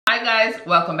Hi guys,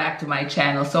 welcome back to my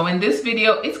channel. So in this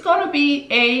video, it's gonna be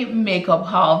a makeup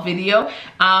haul video.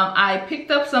 I picked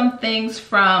up some things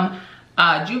from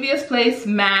Juvia's Place,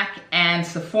 MAC, and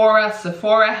Sephora.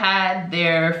 Sephora had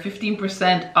their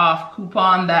 15% off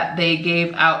coupon that they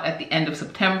gave out at the end of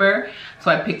September.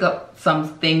 So I picked up some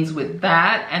things with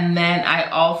that. And then I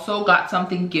also got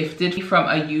something gifted from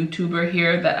a YouTuber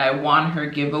here that I won her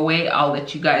giveaway. I'll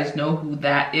let you guys know who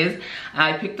that is.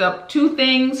 I picked up two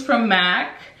things from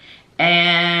MAC.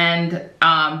 And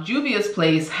Juvia's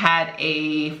Place had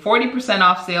a 40%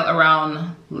 off sale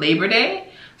around Labor Day.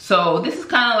 So this is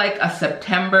kind of like a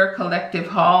September collective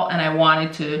haul, and I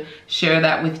wanted to share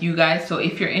that with you guys. So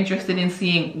if you're interested in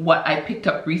seeing what I picked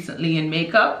up recently in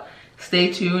makeup,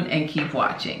 stay tuned and keep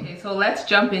watching. Okay, so let's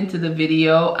jump into the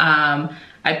video.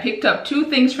 I picked up two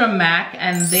things from MAC,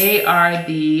 and they are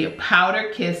the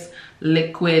Powder Kiss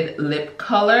liquid lip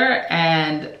color.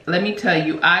 And let me tell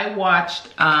you, I watched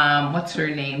what's her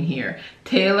name here,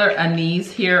 Taylor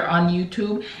Anise here on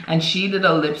YouTube, and she did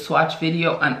a lip swatch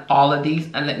video on all of these,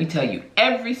 and let me tell you,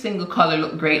 every single color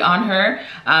looked great on her.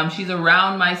 She's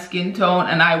around my skin tone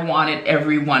and I wanted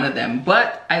every one of them,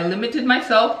 but I limited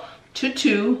myself to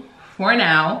two for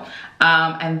now.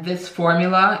 And this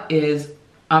formula is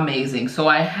amazing. So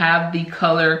I have the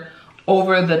color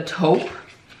Over the Taupe,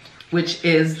 which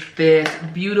is this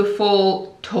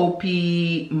beautiful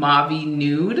taupey mauve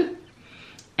nude.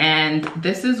 And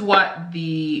this is what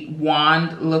the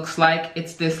wand looks like.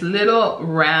 It's this little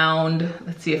round,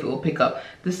 let's see if it will pick up,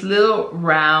 this little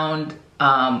round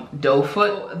doe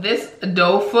foot. So this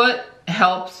doe foot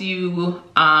helps you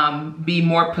be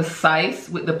more precise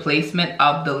with the placement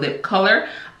of the lip color.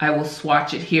 I will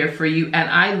swatch it here for you, and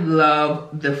I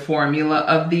love the formula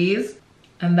of these.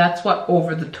 And that's what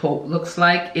Over the Taupe looks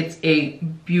like. It's a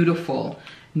beautiful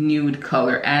nude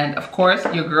color. And of course,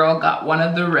 your girl got one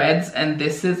of the reds, and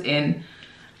this is in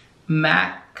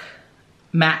M.A.Csmash.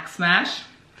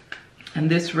 And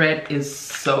this red is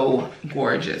so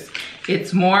gorgeous.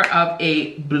 It's more of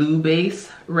a blue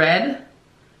base red.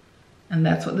 And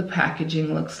that's what the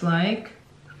packaging looks like.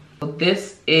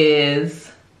 This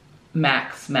is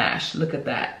M.A.Csmash. Look at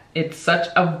that. It's such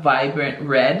a vibrant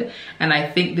red, and I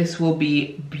think this will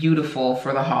be beautiful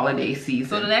for the holiday season.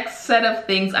 So the next set of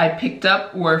things I picked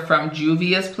up were from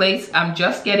Juvia's Place. I'm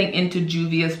just getting into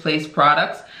Juvia's Place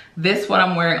products. This one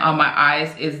I'm wearing on my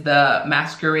eyes is the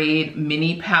Masquerade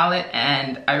Mini Palette,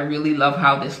 and I really love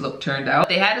how this look turned out.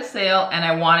 They had a sale, and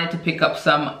I wanted to pick up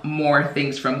some more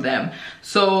things from them.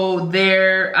 So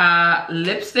their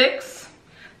lipsticks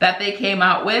that they came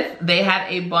out with, they had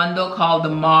a bundle called the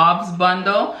Mauves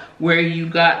bundle, where you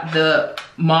got the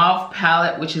Mauve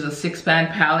palette, which is a 6-pan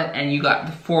palette, and you got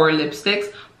the 4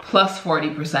 lipsticks plus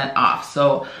 40% off.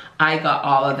 So I got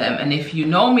all of them. And if you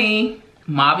know me,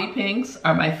 Mauve pinks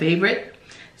are my favorite.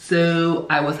 So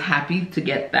I was happy to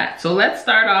get that. So let's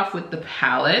start off with the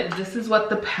palette. This is what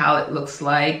the palette looks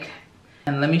like.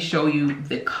 And let me show you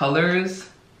the colors.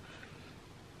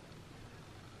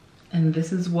 And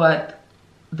this is what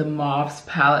the Mauves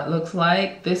palette looks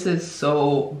like. This is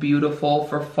so beautiful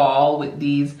for fall with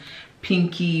these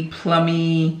pinky,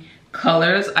 plummy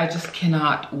colors. I just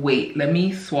cannot wait. Let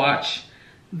me swatch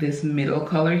this middle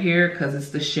color here because it's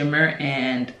the shimmer,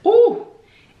 and oh,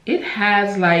 it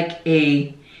has like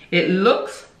it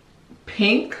looks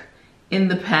pink in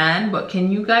the pan, but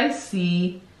can you guys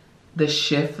see the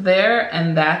shift there?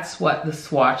 And that's what the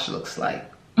swatch looks like.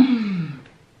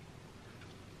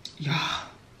 Yeah.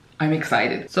 I'm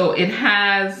excited. So it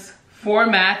has 4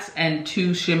 mattes and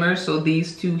 2 shimmers. So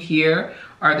these 2 here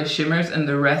are the shimmers and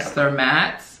the rest are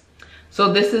mattes.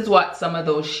 So this is what some of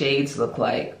those shades look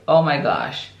like. Oh my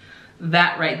gosh.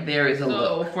 That right there is a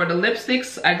look. So for the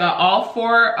lipsticks, I got all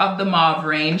 4 of the Mauve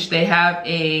range. They have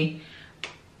a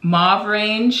Mauve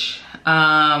range,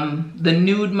 the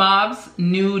Nude Mauves,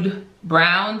 Nude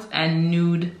Browns, and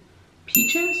Nude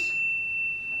Peaches,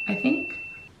 I think.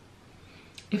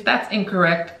 If that's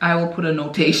incorrect, I will put a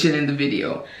notation in the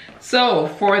video. So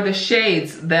for the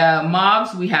shades, the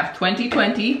Mauves, we have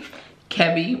 2020,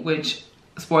 Kebi, which,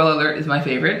 spoiler alert, is my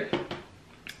favorite,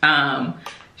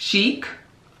 Chic,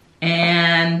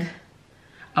 and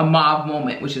a Mauve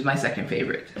Moment, which is my second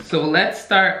favorite. So let's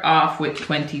start off with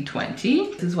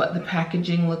 2020. This is what the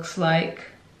packaging looks like.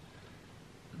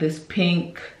 This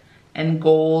pink and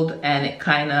gold, and it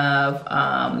kind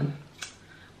of,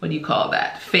 what do you call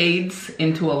that? Fades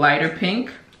into a lighter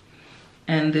pink.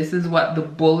 And this is what the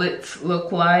bullets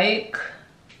look like.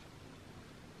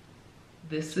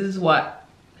 This is what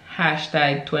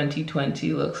hashtag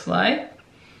 2020 looks like.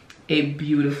 A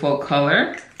beautiful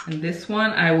color. And this one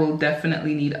I will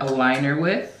definitely need a liner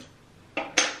with.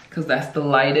 because that's the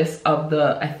lightest of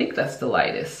the, I think that's the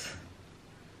lightest.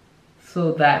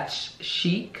 So that's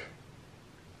Chic.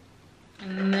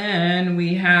 And then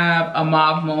we have a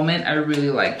Mauve Moment. I really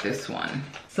like this one.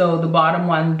 So the bottom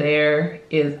one there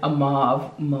is a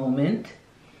Mauve Moment.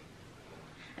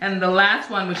 And the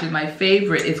last one, which is my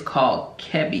favorite, is called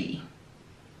Kebi.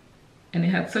 And it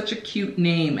had such a cute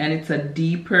name, and it's a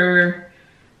deeper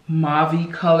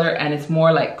mauve color, and it's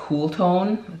more like cool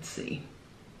tone. Let's see.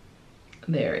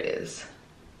 There it is.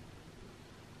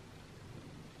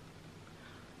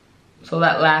 So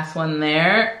that last one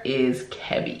there is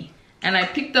Kebi. And I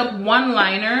picked up one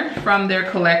liner from their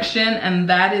collection, and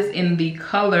that is in the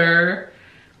color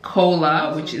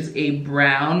Kola, which is a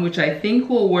brown, which I think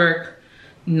will work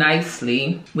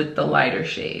nicely with the lighter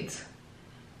shades.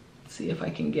 Let's see if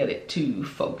I can get it to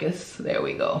focus. There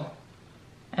we go.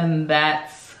 And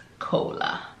that's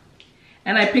Kola.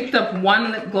 And I picked up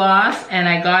one lip gloss, and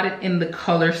I got it in the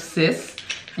color Sis.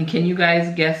 And can you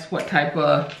guys guess what type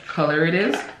of color it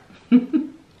is?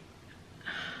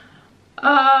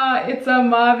 It's a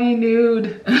mauve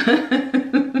nude.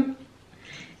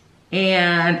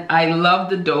 And I love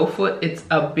the doe foot. It's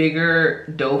a bigger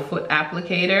doe foot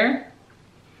applicator.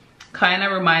 Kind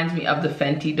of reminds me of the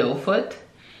Fenty doe foot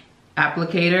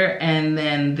applicator. And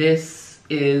then this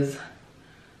is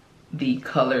the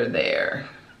color there.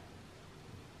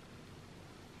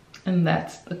 And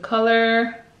that's the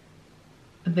color.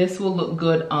 This will look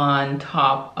good on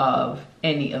top of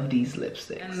any of these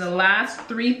lipsticks. And the last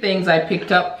three things I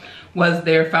picked up was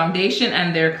their foundation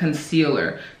and their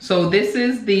concealer. So this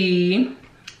is the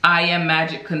I Am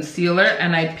Magic concealer,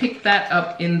 and I picked that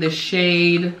up in the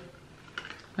shade,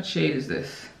 what shade is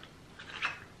this?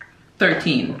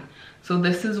 13. So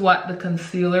this is what the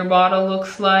concealer bottle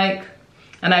looks like.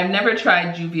 And I've never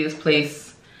tried Juvia's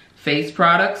Place face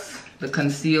products, the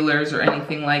concealers or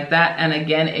anything like that. And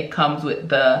again, it comes with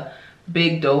the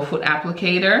big doe foot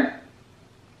applicator.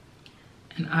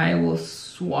 And I will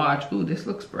swatch. Ooh, this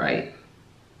looks bright.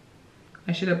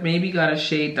 I should have maybe got a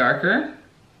shade darker,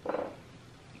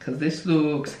 because this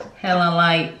looks hella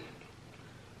light.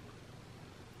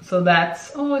 So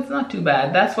that's, oh, it's not too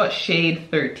bad. That's what shade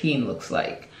 13 looks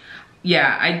like.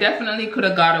 Yeah, I definitely could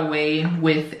have got away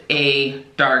with a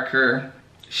darker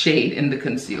shade in the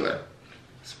concealer.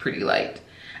 It's pretty light.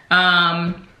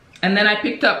 And then I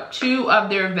picked up two of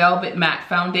their Velvet Matte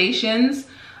foundations.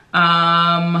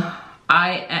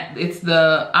 It's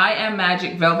the I Am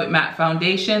Magic Velvet Matte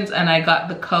foundations, and I got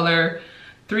the color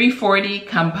 340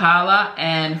 Kampala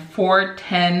and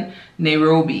 410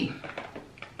 Nairobi.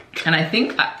 And I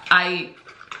think I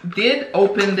did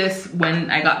open this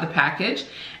when I got the package,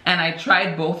 and I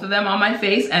tried both of them on my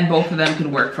face, and both of them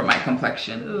could work for my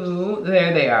complexion. Ooh,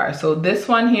 there they are. So this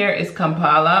one here is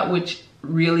Kampala, which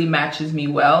really matches me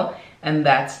well, and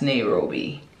that's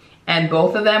Nairobi. And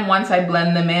both of them, once I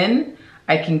blend them in,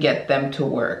 I can get them to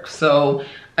work. So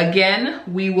again,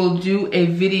 we will do a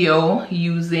video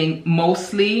using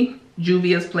mostly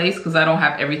Juvia's Place, because I don't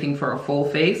have everything for a full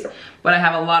face, but I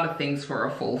have a lot of things for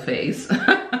a full face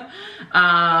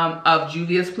of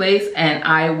Juvia's Place, and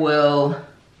I will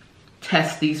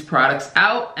test these products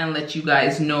out and let you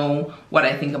guys know what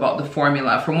I think about the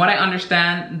formula. From what I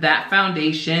understand, that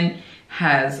foundation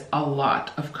has a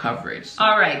lot of coverage.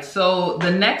 All right, so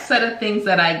the next set of things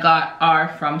that I got are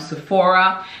from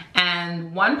Sephora,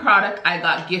 and one product I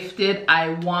got gifted. I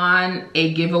won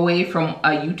a giveaway from a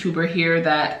YouTuber here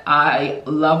that I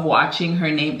love watching. Her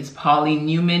name is Pauline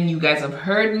Newman. You guys have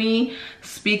heard me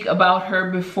speak about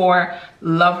her before.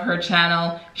 Love her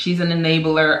channel. She's an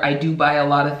enabler. I do buy a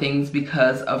lot of things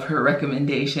because of her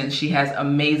recommendations. She has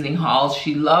amazing hauls.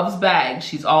 She loves bags.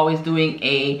 She's always doing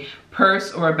a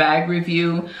purse or a bag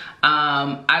review.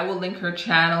 I will link her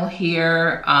channel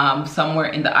here somewhere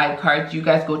in the iCards. You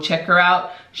guys go check her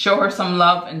out, show her some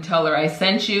love, and tell her I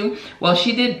sent you. Well,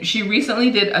 she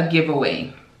recently did a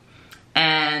giveaway,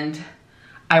 and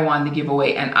I won the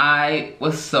giveaway, and I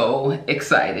was so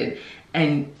excited.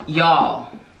 And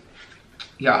y'all,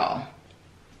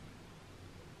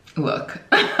 look.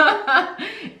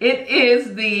 It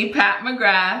is the Pat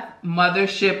McGrath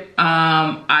Mthrship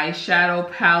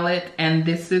eyeshadow palette, and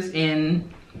this is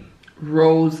in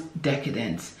Rose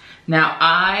Decadence. Now,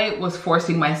 I was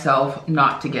forcing myself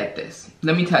not to get this.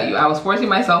 Let me tell you, I was forcing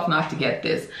myself not to get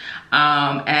this.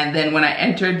 And then when I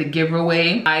entered the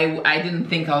giveaway, I didn't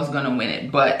think I was gonna win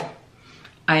it, but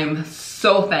I am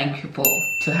so thankful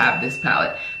to have this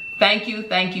palette. Thank you,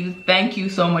 thank you, thank you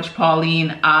so much,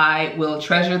 Pauline. I will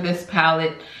treasure this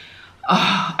palette.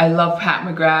 Oh, I love Pat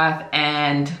McGrath,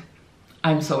 and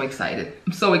I'm so excited.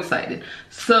 I'm so excited.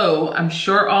 So I'm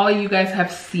sure all of you guys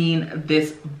have seen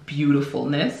this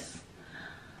beautifulness.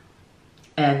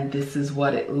 And this is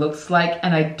what it looks like.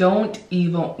 And I don't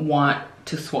even want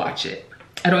to swatch it.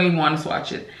 I don't even want to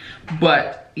swatch it.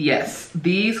 But yes,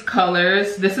 these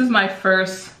colors, this is my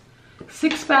first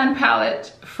 6-pan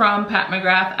palette from Pat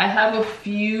McGrath. I have a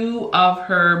few of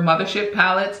her Mthrship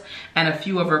palettes and a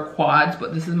few of her quads,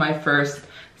 but this is my first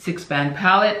 6-pan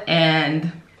palette,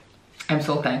 and I'm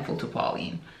so thankful to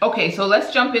Pauline. Okay, so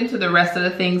let's jump into the rest of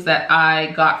the things that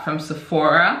I got from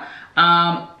Sephora.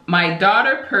 My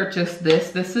daughter purchased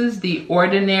this. This is the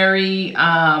Ordinary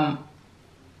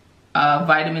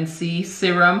vitamin C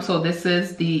serum. So this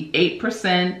is the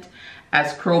 8%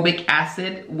 ascorbic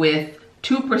acid with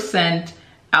 2%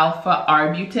 alpha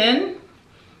arbutin.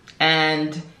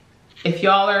 And if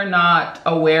y'all are not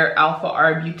aware, alpha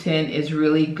arbutin is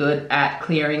really good at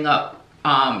clearing up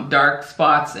dark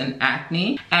spots and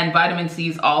acne, and vitamin C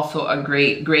is also a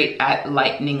great at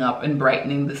lightening up and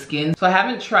brightening the skin. So I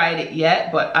haven't tried it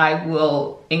yet, but I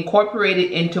will incorporate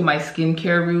it into my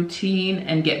skincare routine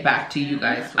and get back to you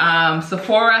guys.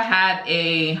 Sephora had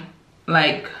a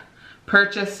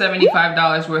purchase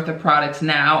 $75 worth of products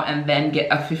now and then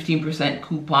get a 15%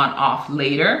 coupon off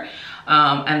later,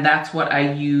 and that's what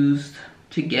I used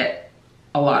to get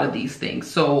a lot of these things.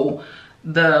 So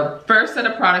the first set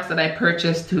of products that I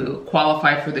purchased to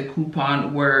qualify for the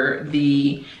coupon were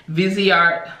the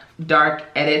Viseart Dark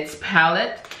Edits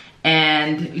palette.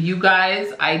 And you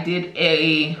guys, I did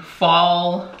a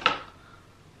fall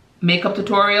makeup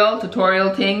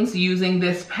tutorial things using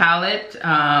this palette,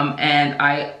 and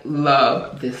I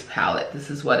love this palette. This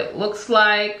is what it looks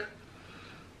like.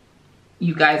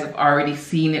 You guys have already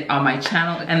seen it on my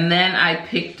channel. And then I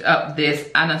picked up this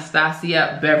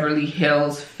Anastasia Beverly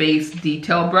Hills Face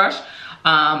Detail Brush.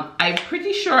 I'm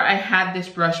pretty sure I had this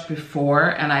brush before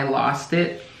and I lost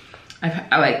it.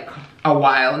 Like a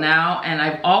while now, and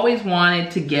I've always wanted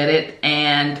to get it,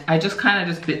 and I just kind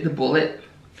of bit the bullet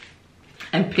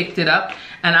and picked it up.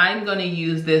 And I'm gonna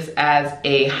use this as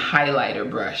a highlighter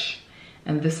brush.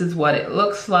 And this is what it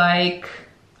looks like.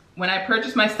 When I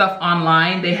purchased my stuff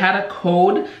online, they had a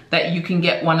code that you can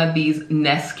get one of these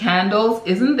Nest candles.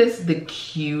 Isn't this the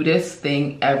cutest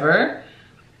thing ever?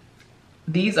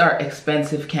 These are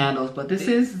expensive candles, but this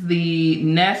is the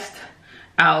Nest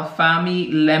Alfami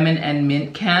Lemon and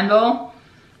Mint candle.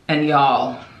 And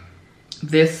y'all,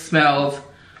 this smells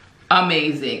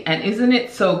amazing. And isn't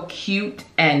it so cute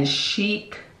and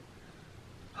chic?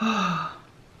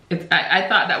 I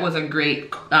thought that was a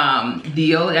great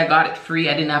deal. I got it free.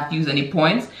 I didn't have to use any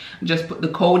points. Just put the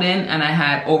code in and I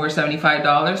had over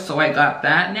 $75, so I got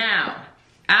that. Now,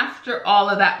 after all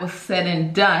of that was said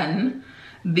and done,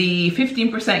 the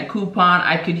 15% coupon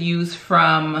I could use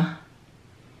from,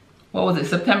 what was it,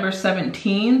 September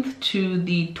 17th to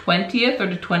the 20th or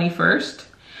the 21st.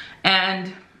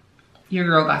 And your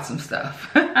girl got some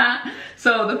stuff.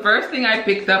 So the first thing I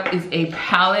picked up is a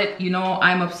palette. You know,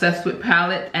 I'm obsessed with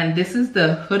palette, and this is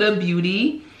the Huda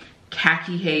Beauty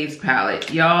Khaki Haze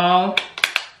palette. Y'all,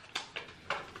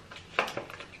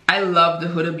 I love the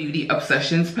Huda Beauty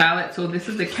Obsessions palette. So this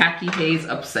is the Khaki Haze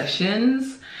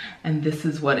Obsessions, and this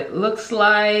is what it looks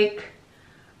like.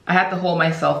 I had to hold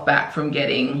myself back from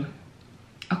getting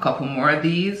a couple more of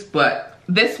these, but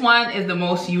this one is the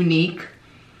most unique.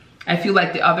 I feel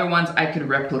like the other ones I could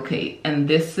replicate, and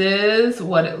this is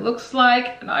what it looks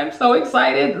like, and I'm so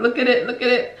excited. Look at it, look at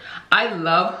it. I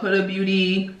love Huda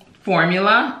Beauty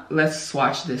formula. Let's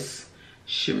swatch this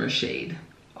shimmer shade.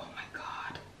 Oh my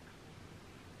God.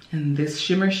 And this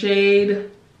shimmer shade,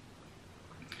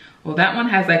 well, that one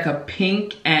has like a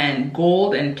pink and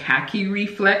gold and khaki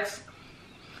reflex.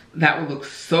 That would look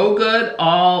so good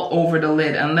all over the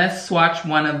lid. And let's swatch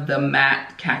one of the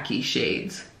matte khaki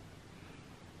shades.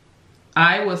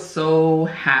 I was so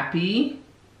happy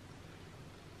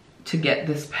to get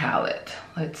this palette.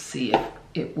 Let's see if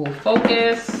it will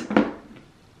focus.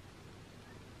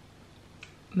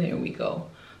 There we go.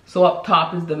 So up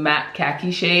top is the matte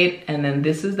khaki shade, and then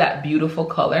this is that beautiful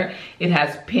color. It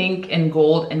has pink and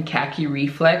gold and khaki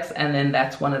reflex, and then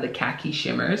that's one of the khaki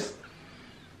shimmers.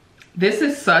 This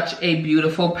is such a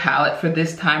beautiful palette for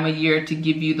this time of year to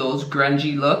give you those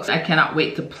grungy looks. I cannot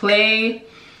wait to play.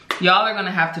 Y'all are gonna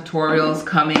have tutorials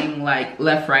coming like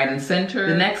left, right, and center.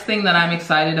 The next thing that I'm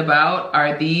excited about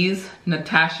are these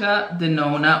Natasha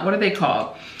Denona, what are they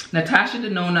called? Natasha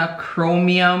Denona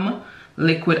Chromium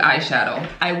Liquid Eyeshadow.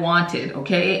 I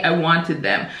wanted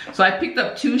them. So I picked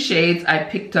up two shades. I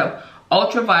picked up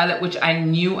Ultraviolet, which I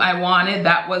knew I wanted.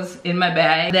 That was in my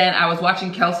bag. Then I was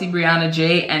watching Kelsey Brianna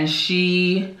J, and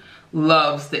she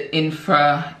loves the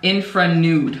infra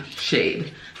nude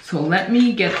shade. So let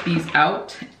me get these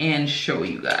out and show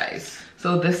you guys.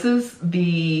 So this is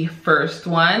the first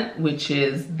one, which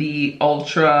is the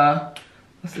ultra,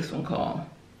 what's this one called?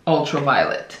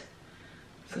 Ultraviolet.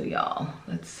 So y'all,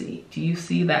 let's see. Do you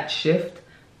see that shift?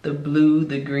 The blue,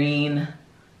 the green,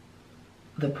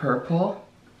 the purple.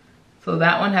 So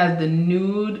that one has the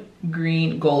nude,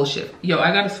 green, gold shift. Yo,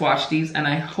 I gotta swatch these and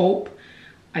I hope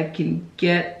I can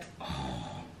get,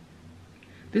 oh,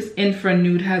 this infra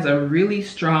nude has a really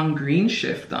strong green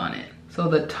shift on it. So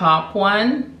the top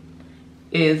one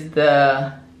is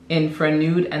the infra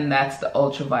nude and that's the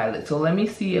ultraviolet. So let me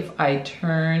see if I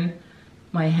turn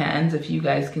my hands, if you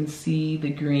guys can see the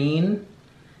green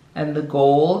and the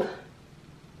gold.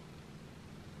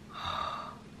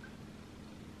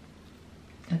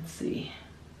 Let's see.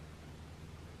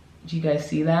 Do you guys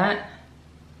see that?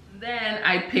 Then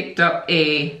I picked up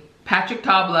a Patrick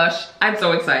Ta blush. I'm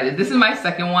so excited. This is my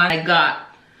second one. I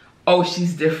got, oh,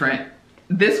 she's different.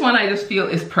 This one I just feel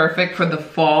is perfect for the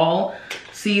fall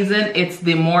season. It's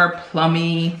the more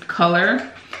plummy color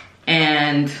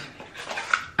and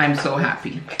I'm so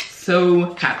happy.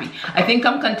 So happy. I think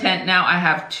I'm content now. I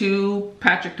have 2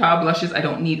 Patrick Ta blushes. I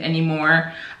don't need any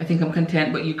more. I think I'm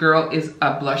content, but your girl is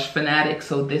a blush fanatic.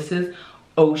 So this is,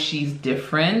 oh, she's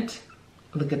different.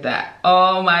 Look at that.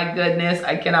 Oh my goodness.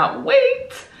 I cannot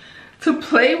wait to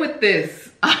play with this.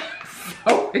 I'm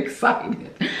so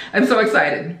excited. I'm so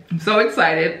excited. I'm so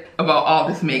excited about all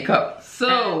this makeup.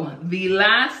 So the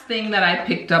last thing that I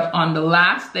picked up on the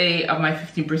last day of my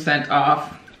 15%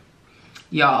 off,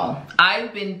 y'all,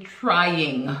 I've been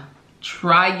trying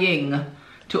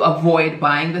to avoid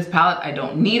buying this palette. I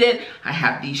don't need it. I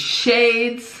have these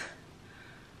shades.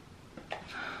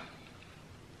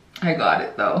 I got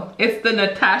it though. It's the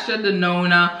Natasha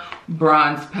Denona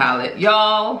Bronze Palette.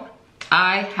 Y'all,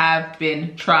 I have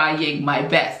been trying my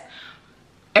best.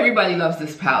 Everybody loves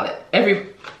this palette.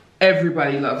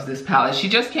 Everybody loves this palette. She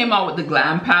just came out with the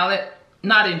Glam palette.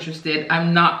 Not interested.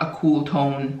 I'm not a cool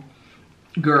tone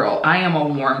girl. I am a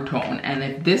warm tone. And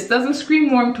if this doesn't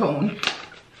scream warm tone,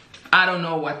 I don't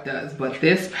know what does. But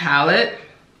this palette,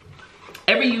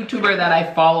 every YouTuber that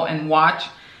I follow and watch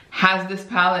has this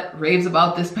palette, raves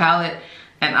about this palette.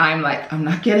 And I'm like, I'm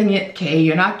not getting it. Kay,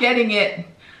 you're not getting it.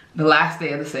 The last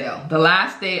day of the sale, the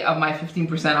last day of my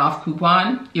 15% off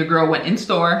coupon, your girl went in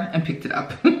store and picked it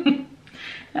up.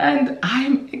 And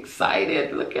I'm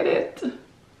excited. Look at it.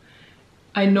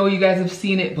 I know you guys have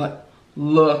seen it, but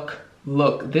look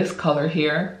this color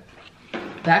here,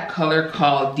 that color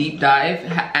called Deep Dive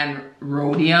and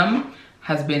Rhodium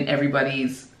has been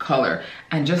everybody's color.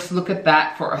 And just look at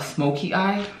that for a smoky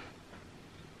eye.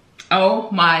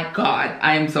 Oh my God,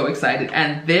 I am so excited.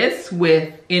 And this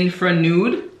with Infra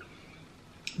Nude,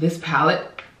 this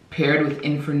palette paired with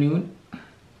Infra Nude,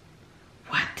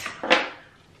 what?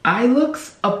 Eye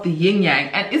looks up the yin yang.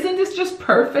 And isn't this just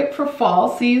perfect for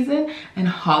fall season and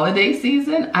holiday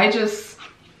season?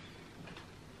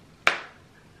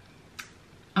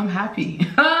 I'm happy.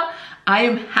 I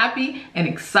am happy and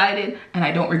excited and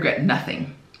I don't regret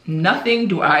nothing. Nothing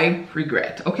do I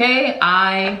regret, okay?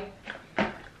 I'm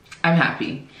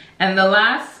happy. And the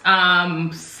last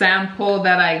sample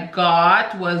that I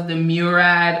got was the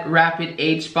Murad Rapid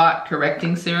Age Spot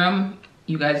Correcting Serum.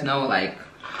 You guys know, like,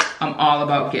 I'm all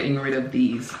about getting rid of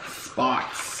these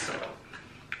spots.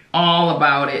 All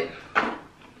about it.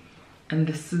 And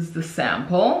this is the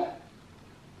sample.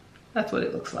 That's what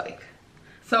it looks like.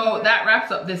 So that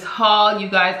wraps up this haul, you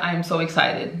guys. I am so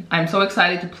excited. I'm so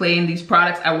excited to play in these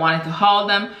products. I wanted to haul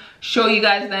them, show you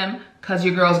guys them, because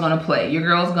your girl's gonna play. Your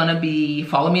girl's gonna be,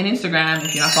 follow me on Instagram.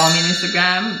 If you're not following me on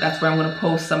Instagram, that's where I'm gonna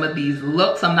post some of these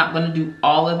looks. I'm not gonna do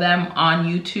all of them on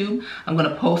YouTube. I'm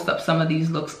gonna post up some of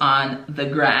these looks on the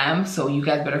gram. So you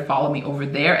guys better follow me over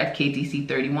there at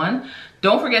Kaytc31.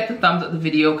 Don't forget to thumbs up the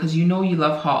video because you know you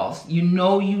love hauls. You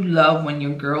know you love when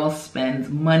your girl spends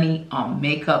money on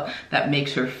makeup that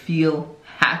makes her feel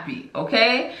happy,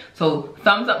 okay? So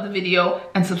thumbs up the video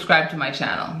and subscribe to my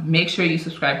channel. Make sure you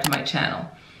subscribe to my channel.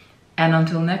 And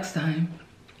until next time,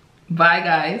 bye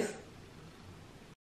guys.